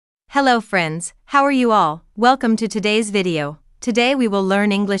Hello friends, how are you all? Welcome to today's video. Today we will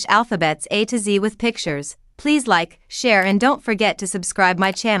learn English alphabets A to Z with pictures. Please like, share and don't forget to subscribe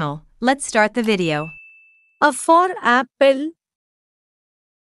my channel. Let's start the video. A for apple,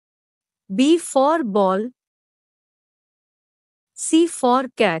 B for ball, C for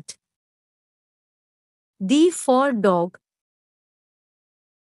cat, D for dog,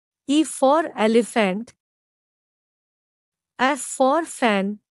 E for elephant, F for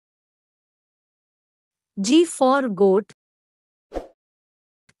fan, G for goat,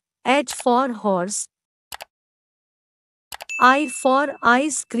 H for horse, I for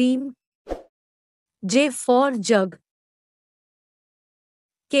ice cream, J for jug,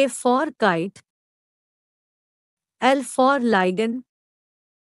 K for kite, L for lion,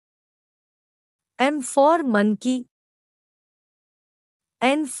 M for monkey,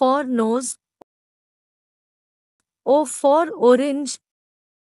 N for nose, O for orange,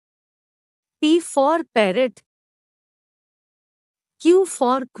 P for parrot, Q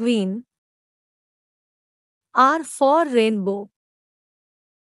for queen, R for rainbow,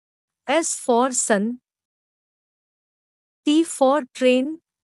 S for sun, T for train,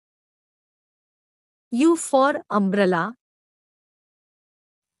 U for umbrella,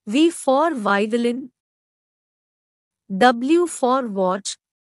 V for violin, W for watch,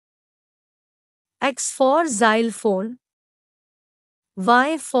 X for xylophone,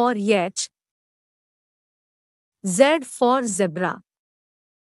 Y for yacht, Z for zebra.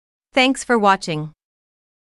 Thanks for watching.